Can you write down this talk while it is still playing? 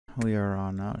We are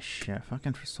on, oh shit,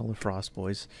 fucking for Solar Frost,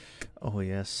 boys. Oh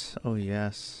yes, oh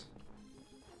yes.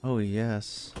 Oh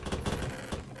yes.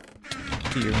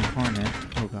 You're incarnate.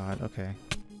 Oh god, okay.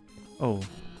 Oh.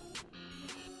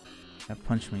 That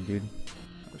punched me, dude.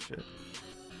 Oh shit.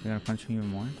 You're gonna punch me even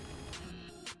more?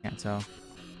 Can't tell.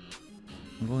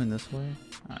 I'm going this way?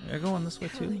 You're going this way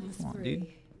too? Come on, dude.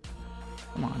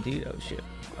 Come on, dude. Oh shit.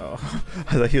 Oh,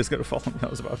 I thought he was gonna follow me. I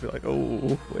was about to be like,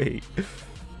 oh, wait.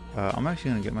 I'm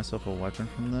actually gonna get myself a weapon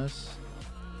from this.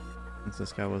 Since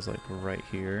this guy was like right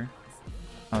here.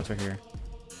 Oh, it's right here.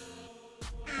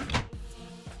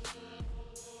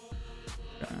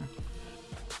 Okay.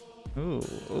 Ooh,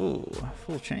 ooh,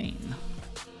 full chain.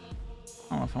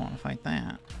 I don't know if I want to fight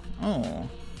that. Oh,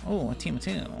 oh, a team of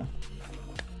two.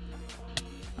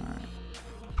 Alright.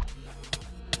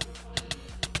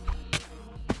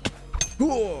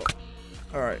 Whoa!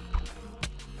 Alright.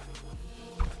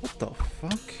 What the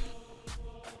fuck?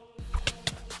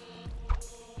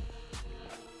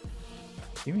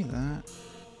 Give me that.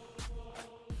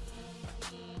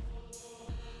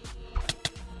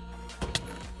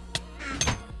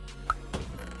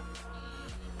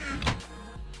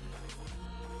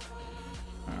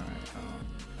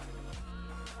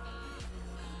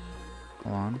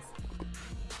 Hold on.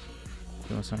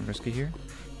 Doing something risky here?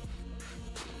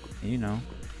 You know.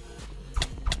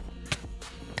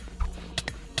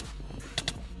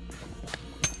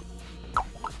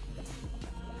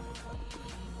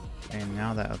 And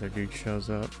now that other dude shows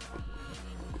up.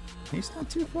 He's not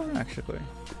too far, actually.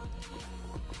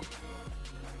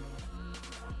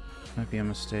 Might be a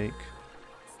mistake.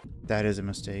 That is a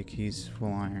mistake. He's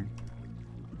full iron.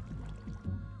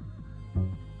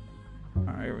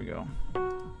 Alright, here we go.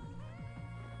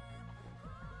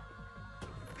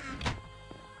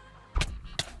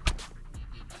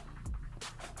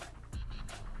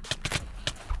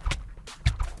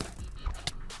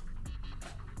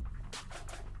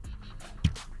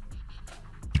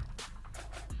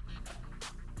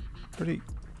 Pretty.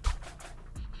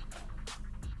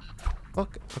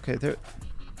 Fuck. Okay, there.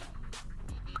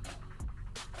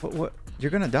 What? You're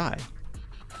gonna die.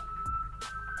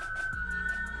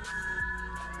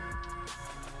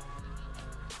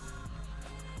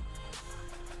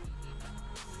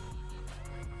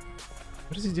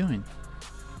 What is he doing?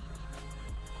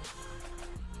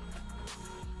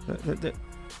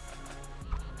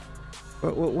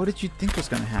 What did you think was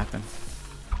gonna happen?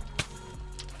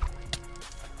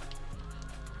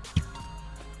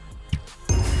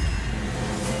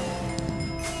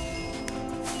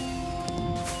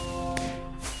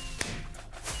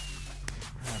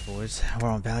 Boys, we're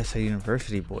on Valleyside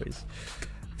University, boys.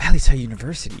 Valleyside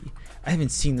University. I haven't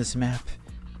seen this map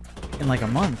in like a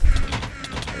month.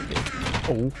 Okay.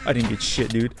 Oh, I didn't get shit,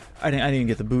 dude. I didn't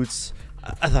get the boots.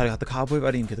 I thought I got the cobweb.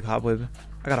 I didn't get the cobweb.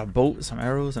 I got a boat, some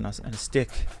arrows, and a stick.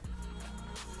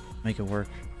 Make it work.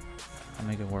 I'll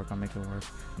make it work. I'll make it work.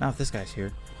 Now if this guy's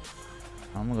here,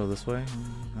 I'm gonna go this way.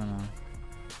 I'm gonna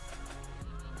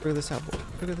figure this out, boy.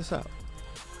 Figure this out.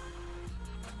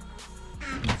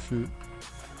 Oh, shoot.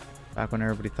 Back when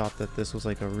everybody thought that this was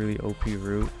like a really OP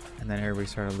route, and then everybody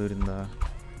started looting the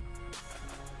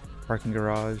parking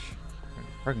garage,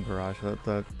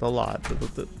 the lot,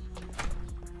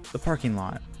 the parking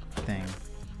lot thing.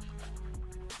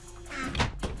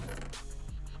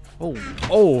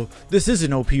 Oh, this is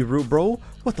an OP route, bro.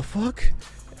 What the fuck?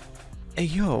 Hey,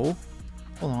 yo,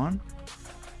 hold on.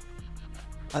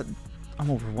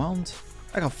 I'm overwhelmed.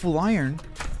 I got full iron.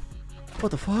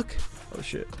 What the fuck? Oh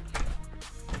shit.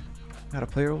 Got a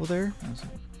player over there. Let's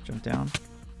jump down.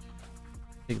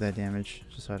 Take that damage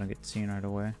just so I don't get seen right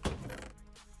away.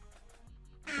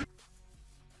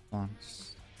 Hold on.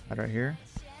 Head right here.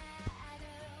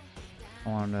 I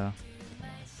want to.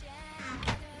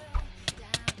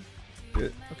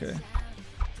 Good. Okay.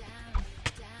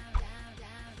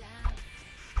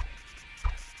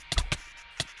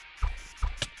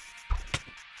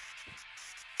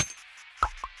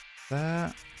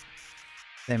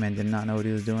 That man did not know what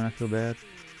he was doing. I feel bad.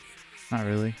 Not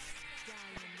really.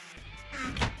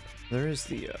 There is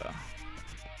the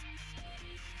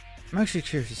I'm actually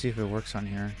curious to see if it works on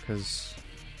here, because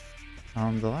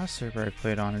the last server I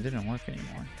played on, it didn't work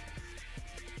anymore.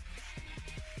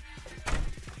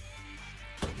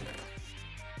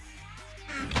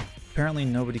 Apparently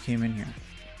nobody came in here.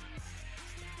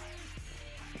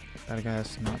 That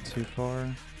guy's not too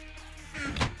far.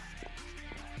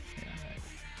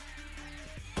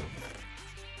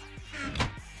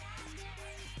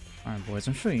 Alright boys,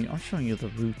 I'm showing you the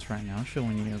route right now. I'm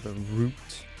showing you the route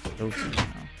to go to now.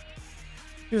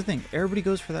 Here's the thing, everybody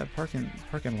goes for that parking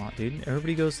lot, dude.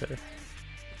 Everybody goes there.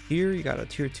 here. You got a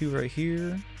tier 2 right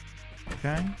here.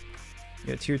 Okay. You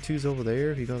got tier 2s over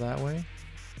there if you go that way.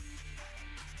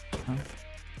 Huh?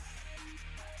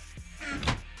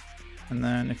 And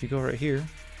then if you go right here,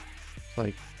 it's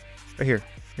like right here.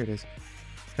 Here it is.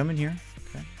 Come in here.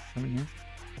 Okay. Come in here.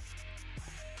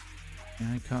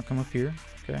 And you can't come up here.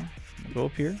 Okay. Go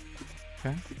up here.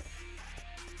 Okay.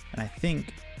 And I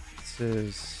think this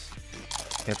is.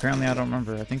 Okay, apparently I don't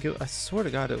remember. I think I swear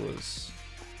to God it was.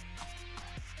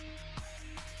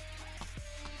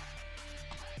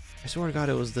 I swear to God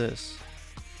it was this.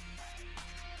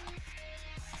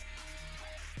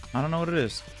 I don't know what it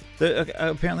is. Okay,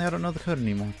 apparently I don't know the code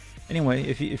anymore. Anyway,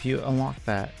 if you unlock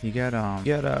that, you get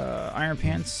iron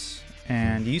pants,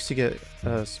 and you used to get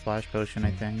a splash potion,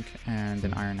 I think, and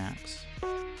an iron axe.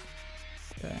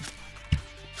 Okay.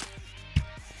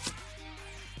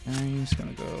 And you're just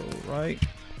gonna go right,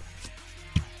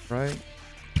 right,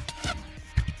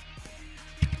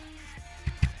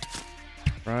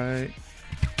 right,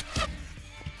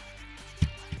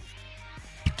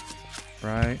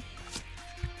 right,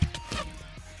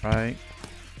 right,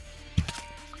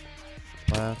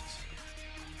 left,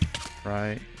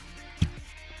 right.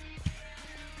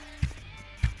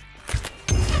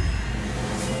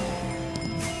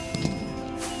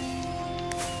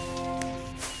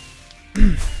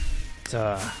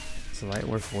 It's light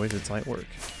work, boys. It's light work.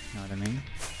 You know what I mean?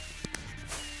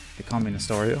 They call me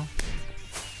Nestorio.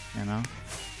 You know?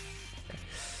 Okay.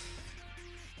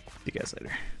 See you guys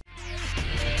later.